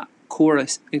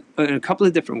chorus in a couple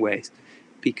of different ways,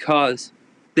 because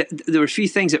there were a few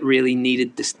things that really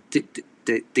needed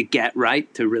to get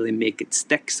right to really make it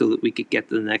stick, so that we could get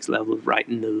to the next level of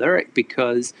writing the lyric,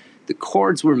 because the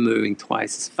chords were moving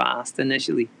twice as fast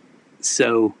initially.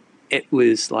 So it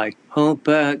was like,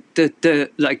 like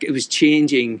it was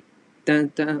changing,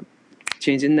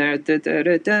 changing there.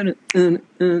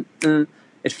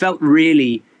 It felt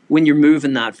really, when you're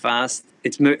moving that fast,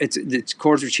 the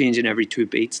chords were changing every 2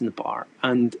 beats in the bar,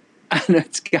 and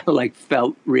it's kind of like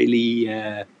felt really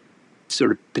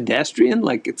sort of pedestrian.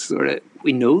 Like it's sort of,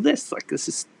 we know this, like this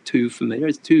is too familiar.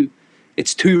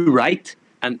 It's too right,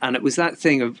 and it was that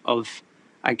thing of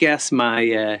I guess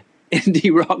my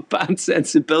indie rock band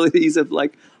sensibilities of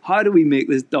like, how do we make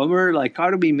this dumber? Like,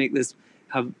 how do we make this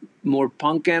have more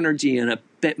punk energy and a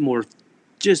bit more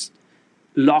just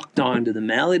locked down to the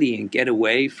melody and get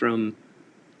away from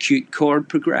cute chord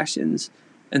progressions?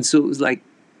 And so it was like,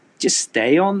 just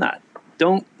stay on that.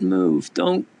 Don't move.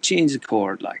 Don't change the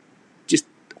chord. Like, just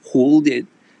hold it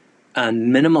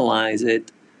and minimalize it.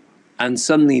 And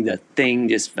suddenly the thing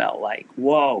just felt like,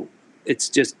 whoa. It's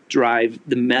just drive.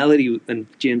 The melody and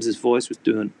James's voice was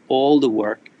doing all the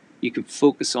work. You could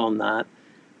focus on that.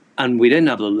 And we didn't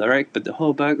have the lyric, but the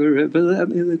hold back the river, let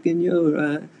me look in your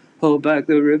eye. Hold back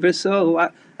the river.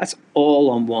 So that's all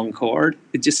on one chord.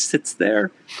 It just sits there.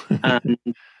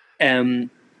 And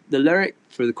the lyric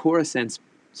for the chorus then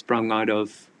sprung out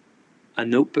of a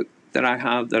notebook that I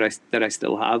have, that I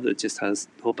still have, that just has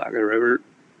hold back the river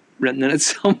written in it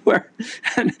somewhere.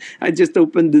 And I just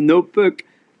opened the notebook,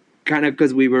 kind of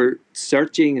because we were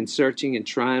searching and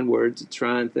trying words and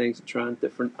trying things and trying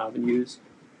different avenues.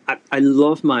 I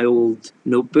love my old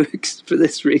notebooks for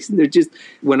this reason. They're just,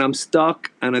 when I'm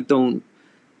stuck and I don't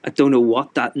know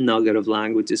what that nugget of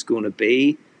language is going to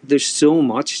be, there's so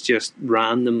much just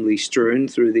randomly strewn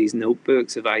through these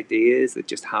notebooks of ideas that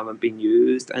just haven't been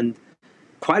used. And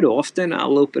quite often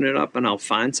I'll open it up and I'll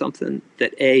find something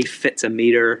that A, fits a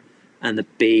meter, and the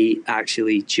B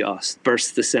actually just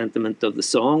bursts the sentiment of the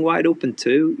song wide open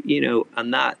too, you know,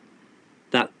 and that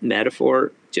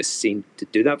metaphor just seemed to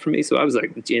do that for me. So I was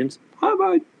like, James, how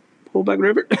about Hold Back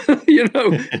River? You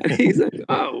know? And he's like,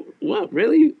 oh, well,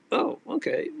 really? Oh,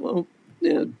 okay. Well,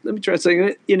 yeah, let me try singing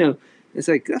it. You know, it's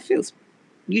like, that feels,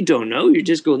 you don't know. You're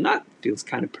just going, that feels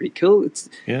kind of pretty cool.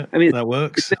 I mean, that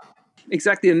works.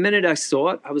 Exactly. The minute I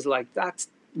saw it, I was like, that's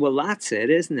it,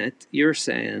 isn't it? You're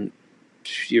saying,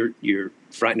 you're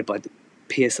frightened about the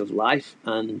pace of life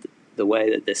and the way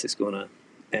that this is going to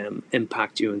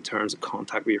impact you in terms of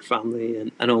contact with your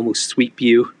family and almost sweep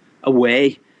you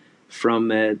away from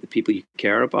the people you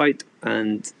care about.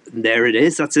 And there it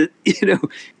is. That's it. You know,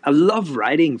 I love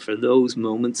writing for those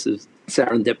moments of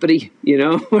serendipity, you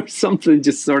know, where something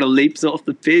just sort of leaps off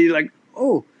the page, like,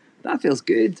 oh, that feels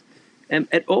good.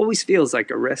 It always feels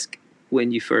like a risk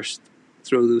when you first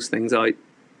throw those things out,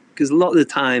 because a lot of the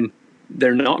time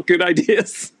they're not good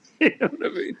ideas. You know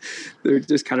what I mean? They're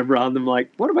just kind of random, like,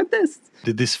 what about this?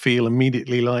 Did this feel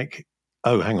immediately like,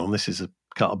 oh, hang on, this is a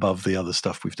cut above the other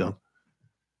stuff we've done?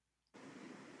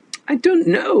 I don't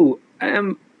know.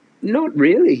 Not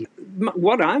really.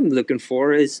 What I'm looking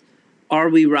for is, are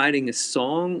we writing a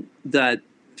song that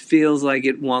feels like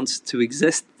it wants to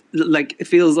exist? Like, it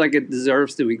feels like it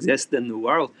deserves to exist in the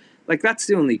world. Like, that's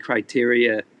the only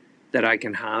criteria that I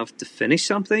can have to finish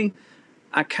something.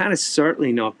 I kind of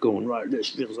certainly not going, right, this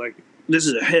feels like this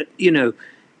is a hit, you know,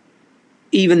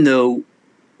 even though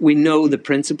we know the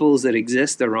principles that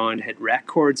exist around hit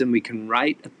records and we can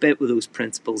write a bit with those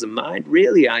principles in mind.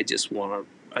 Really, I just want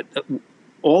to,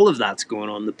 all of that's going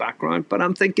on in the background, but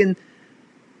I'm thinking,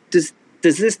 does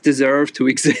this deserve to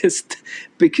exist?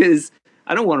 Because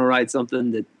I don't want to write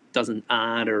something that doesn't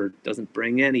add or doesn't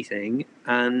bring anything.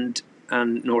 And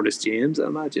and nor does James, I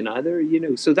imagine, either. You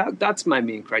know, so that's my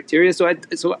main criteria. So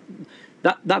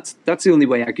that's the only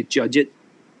way I could judge it.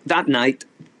 That night,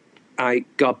 I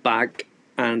got back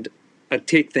and I'd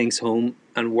take things home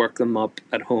and work them up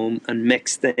at home and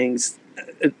mix things.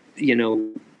 You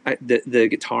know, the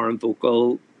guitar and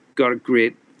vocal got a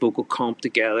great vocal comp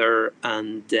together,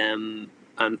 and then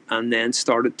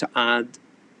started to add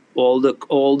all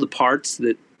the parts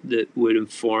that would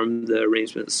inform the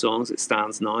arrangement of the songs. It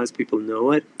stands now as people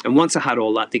know it. And once I had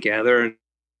all that together and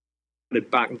added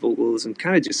backing vocals and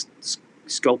kind of just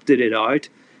sculpted it out,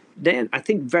 then I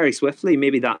think very swiftly,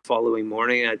 maybe that following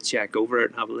morning, I'd check over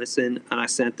it and have a listen, and I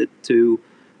sent it to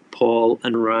Paul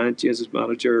and Ryan, James'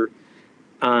 manager,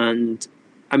 and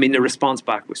I mean the response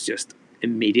back was just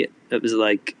immediate. It was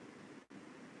like,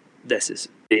 this is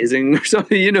amazing, or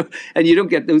something, you know. And you don't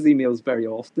get those emails very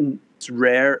often. It's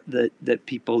rare that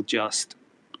people just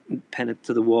pin it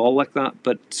to the wall like that,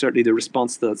 but certainly the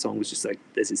response to that song was just like,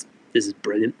 this is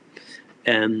brilliant.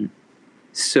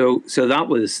 So that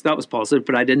was positive,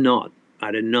 but I did not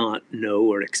know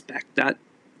or expect that,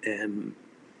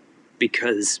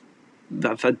 because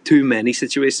I've had too many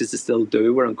situations to still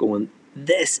do where I'm going,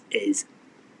 this is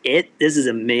it, this is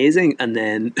amazing, and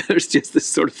then there's just this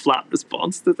sort of flat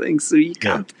response to things. So you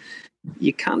can't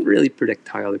really predict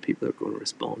how other people are going to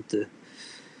respond to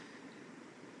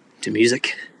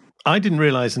music. I didn't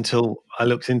realize until I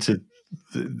looked into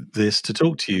this to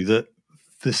talk to you that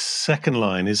the second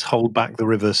line is "Hold back the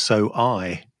river so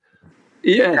I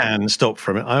can stop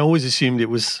from it." I always assumed it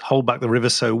was "Hold back the river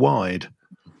so wide."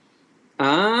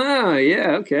 Ah,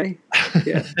 yeah, okay.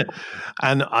 Yeah.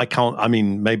 And I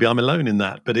mean, maybe I'm alone in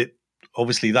that, but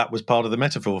obviously that was part of the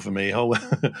metaphor for me. Hold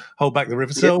back the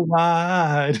river so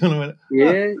wide. And I went,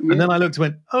 and then I looked and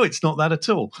went, oh, it's not that at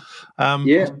all.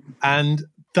 And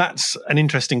that's an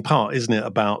interesting part, isn't it,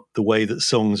 about the way that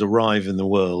songs arrive in the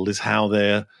world, is how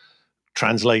they're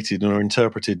translated or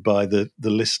interpreted by the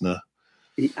listener.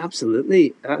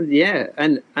 Absolutely.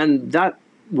 And that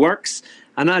works.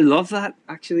 And I love that,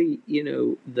 actually, you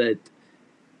know, that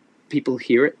people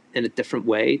hear it in a different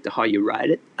way to how you write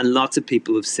it. And lots of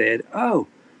people have said, oh,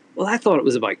 well, I thought it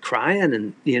was about crying,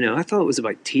 and, you know, I thought it was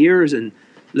about tears and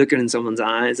looking in someone's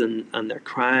eyes and they're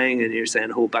crying, and you're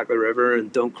saying, hold back the river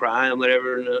and don't cry and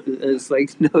whatever. And it's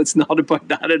like, no, it's not about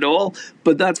that at all.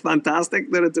 But that's fantastic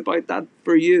that it's about that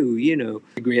for you, you know.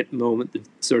 A great moment to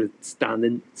sort of stand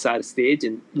inside a stage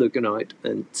and looking out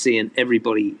and seeing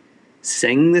everybody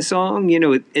sing the song. You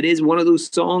know, it is one of those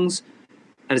songs,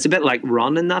 and it's a bit like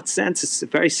Run in that sense. It's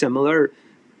very similar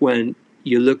when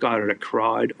you look out at a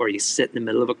crowd or you sit in the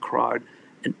middle of a crowd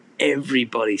and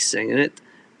everybody's singing it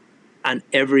and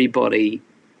everybody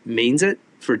means it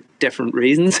for different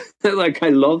reasons. Like, I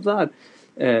love that,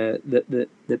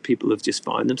 that people have just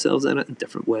found themselves in it in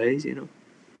different ways, you know.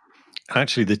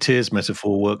 Actually, the tears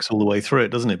metaphor works all the way through it,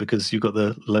 doesn't it? Because you've got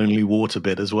the lonely water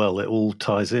bit as well. It all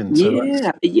ties in. So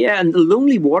yeah. And the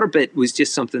lonely water bit was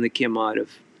just something that came out of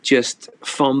just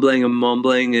fumbling and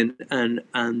mumbling and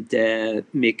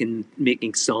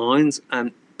making sounds.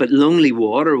 But lonely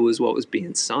water was what was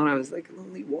being sung. I was like,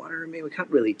 lonely water? I mean, we can't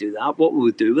really do that. What would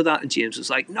we do with that? And James was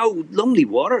like, no, lonely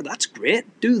water, that's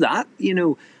great. Do that, you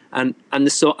know. And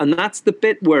that's the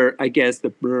bit where I guess the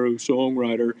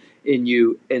songwriter in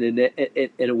you, in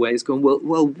a way, is going,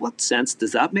 well, what sense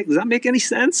does that make? Does that make any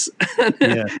sense?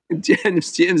 Yeah. And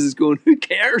James is going, who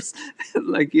cares?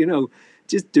 Like, you know,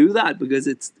 just do that because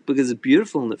it's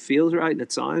beautiful and it feels right and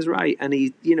it sounds right. And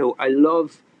he, you know, I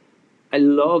love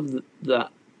that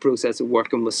process of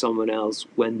working with someone else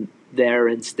when their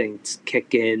instincts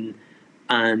kick in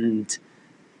and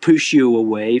push you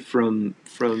away from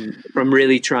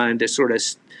really trying to sort of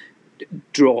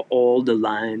draw all the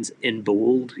lines in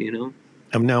bold, you know.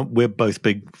 And now we're both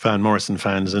big Van Morrison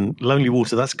fans, and Lonely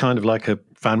Water, that's kind of like a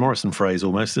Van Morrison phrase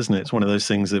almost, isn't it? It's one of those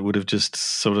things that would have just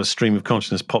sort of stream of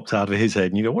consciousness popped out of his head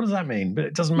and you go, what does that mean? But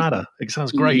it doesn't matter. It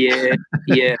sounds great.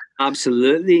 Yeah,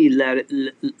 absolutely.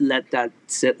 Let that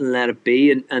sit and let it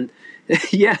be. And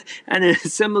yeah, and in a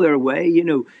similar way, you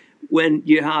know, when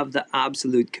you have the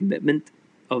absolute commitment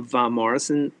of Van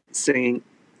Morrison singing,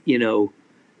 you know,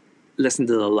 Listen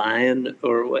to the Lion,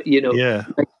 or what, you know,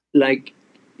 like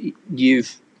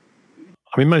you've.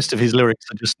 I mean, most of his lyrics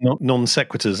are just non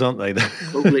sequiturs, aren't they?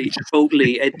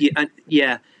 Totally.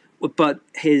 Yeah. But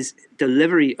his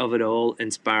delivery of it all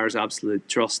inspires absolute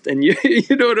trust. And you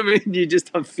know what I mean? You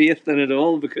just have faith in it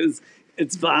all because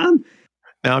it's Van.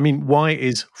 Now, I mean, why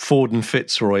is Ford and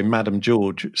Fitzroy, Madame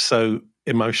George, so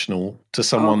emotional to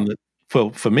someone that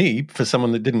Well, for me, for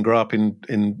someone that didn't grow up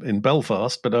in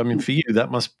Belfast, but I mean, for you, that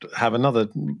must have another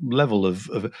level of.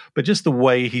 But just the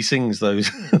way he sings those,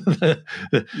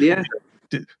 Yeah.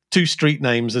 two street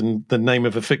names and the name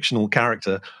of a fictional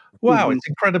character. Wow, it's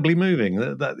incredibly moving.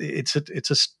 That it's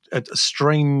a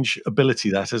strange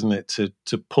ability, that, isn't it,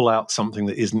 to pull out something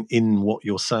that isn't in what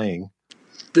you're saying.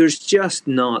 There's just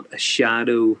not a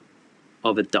shadow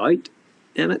of a doubt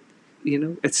in it. You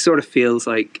know, it sort of feels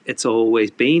like it's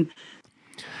always been.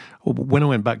 Well, when I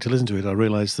went back to listen to it, I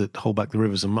realised that Hold Back the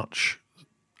River is a much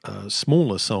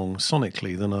smaller song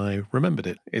sonically than I remembered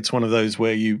it. It's one of those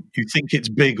where you think it's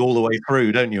big all the way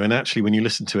through, don't you? And actually, when you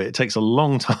listen to it, it takes a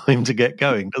long time to get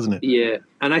going, doesn't it? Yeah,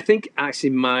 and I think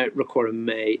actually my recording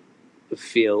may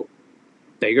feel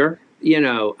bigger, you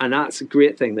know, and that's a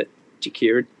great thing that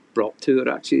Jakir brought to it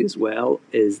actually as well,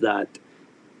 is that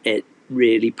it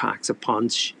really packs a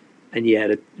punch, and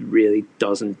yet it really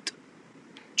doesn't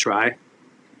try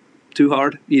too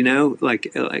hard, you know,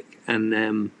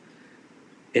 and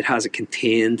it has a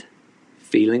contained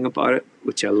feeling about it,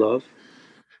 which I love.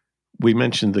 We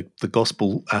mentioned the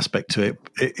gospel aspect to it.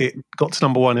 It got to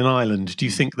number one in Ireland. Do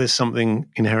you think there's something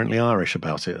inherently Irish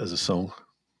about it as a song?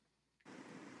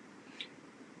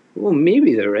 Well,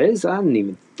 maybe there is. I hadn't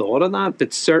even thought of that,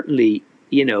 but certainly,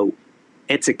 you know,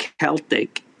 it's a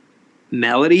Celtic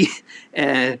melody.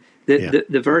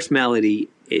 The verse melody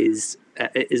is a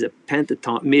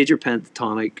major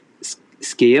pentatonic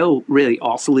scale, really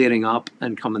oscillating up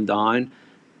and coming down,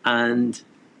 and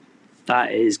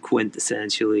that is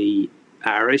quintessentially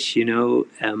Irish, you know.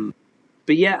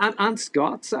 But yeah, and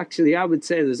Scots, actually. I would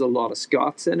say there's a lot of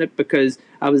Scots in it, because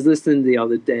I was listening the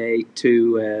other day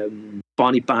to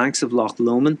Bonnie Banks of Loch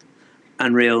Lomond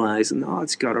and realising,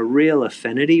 it's got a real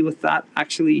affinity with that,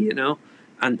 actually, you know.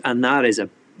 And that is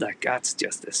that's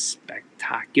just a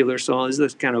spectacular song. It's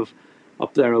just kind of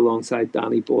up there alongside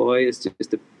Danny Boy. It's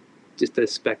just a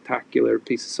spectacular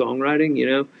piece of songwriting, you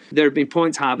know. There have been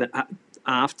points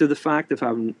after the fact of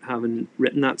having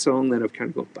written that song that I've kind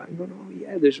of gone back and gone, oh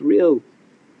yeah, there's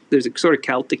a sort of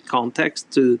Celtic context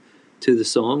to the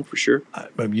song, for sure.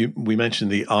 We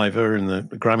mentioned the Ivor and the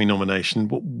Grammy nomination.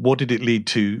 What did it lead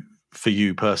to for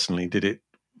you personally?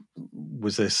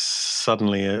 Was there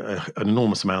suddenly an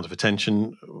enormous amount of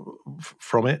attention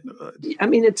from it? I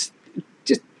mean, it's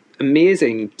just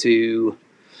amazing to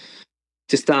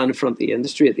stand in front of the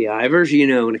industry at the Ivors, you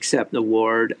know, and accept an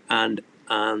award, and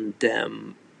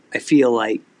I feel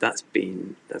like that's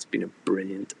been a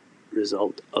brilliant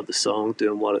result of the song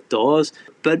doing what it does.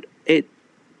 But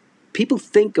people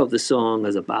think of the song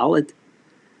as a ballad,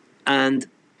 and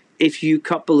if you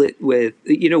couple it with,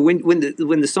 you know, when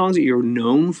the songs that you're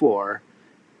known for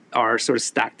are sort of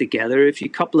stacked together, if you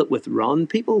couple it with Run,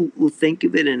 people will think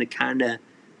of it in a kind of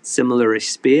similar-ish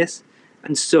space,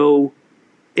 and so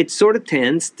it sort of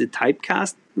tends to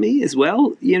typecast me as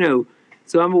well, you know.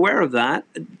 So I'm aware of that.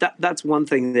 That's one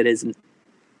thing that isn't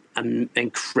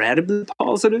incredibly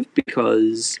positive,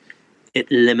 because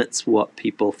it limits what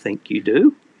people think you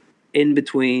do. In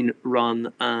between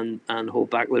Run and Hold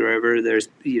Back the River, there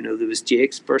was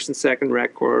Jake's first and second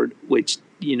record, which,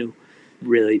 you know,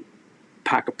 really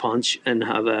pack a punch and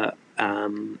have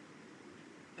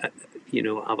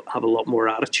have a lot more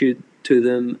attitude to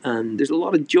them, and there's a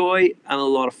lot of joy and a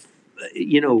lot of,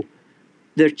 you know,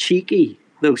 they're cheeky,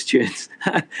 those tunes.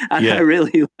 And I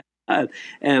really like that.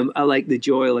 I like the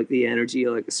joy, I like the energy,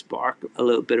 I like the spark, a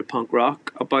little bit of punk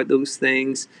rock about those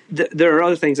things. There are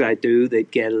other things I do that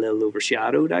get a little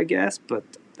overshadowed, I guess, but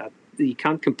that you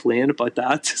can't complain about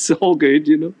that. It's all good,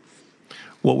 you know.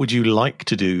 What would you like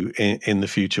to do in the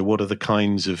future? What are the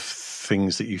kinds of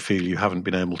things that you feel you haven't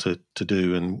been able to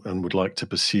do and would like to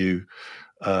pursue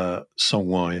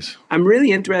song-wise? I'm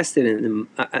really interested in them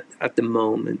at the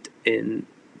moment in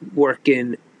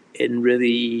working in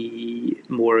really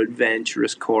more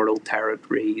adventurous chordal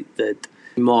territory that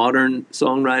modern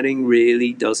songwriting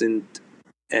really doesn't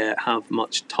have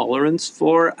much tolerance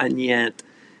for, and yet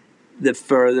the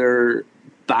further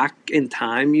back in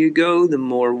time you go, the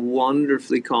more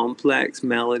wonderfully complex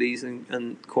melodies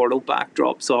and chordal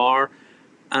backdrops are.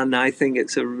 And I think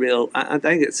it's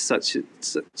such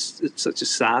a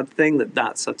sad thing that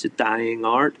that's such a dying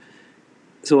art.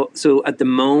 So at the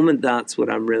moment, that's what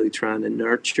I'm really trying to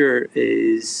nurture,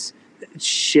 is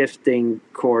shifting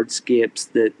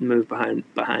chordscapes that move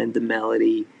behind the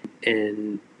melody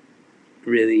in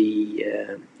really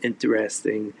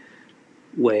interesting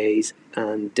ways,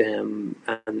 and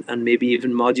maybe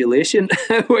even modulation,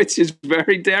 which is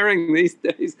very daring these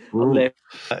days.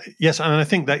 Yes, and I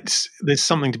think there's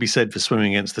something to be said for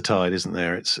swimming against the tide, isn't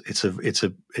there? It's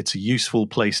a useful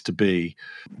place to be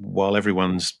while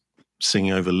everyone's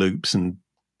singing over loops and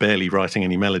barely writing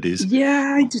any melodies.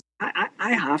 Yeah,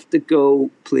 I have to go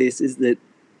places that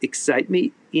excite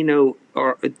me,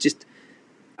 or just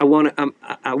I want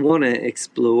to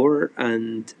explore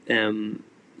and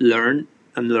learn,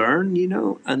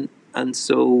 and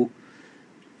so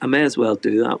I may as well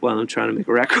do that while I'm trying to make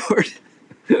a record.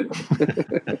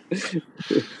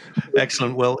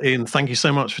 Excellent. Well, Ian, thank you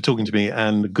so much for talking to me,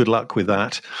 and good luck with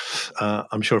that.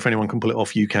 I'm sure if anyone can pull it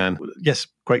off, you can. Yes,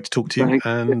 great to talk to you. Thanks,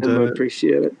 and I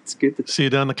appreciate it. It's good to see you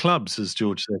down the clubs, as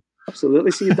George said.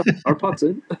 Absolutely. See you down our pots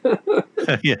in.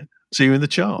 Yeah. See you in the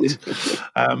charts.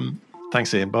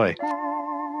 Thanks, Ian. Bye.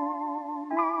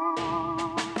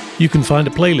 You can find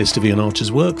a playlist of Ian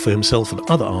Archer's work for himself and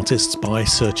other artists by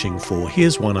searching for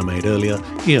Here's One I Made Earlier,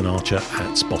 Ian Archer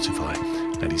at Spotify.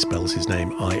 And he spells his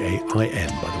name I-A-I-N,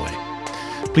 by the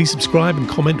way. Please subscribe and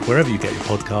comment wherever you get your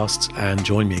podcasts, and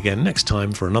join me again next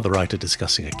time for another writer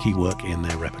discussing a key work in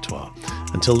their repertoire.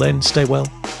 Until then, stay well.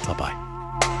 Bye-bye.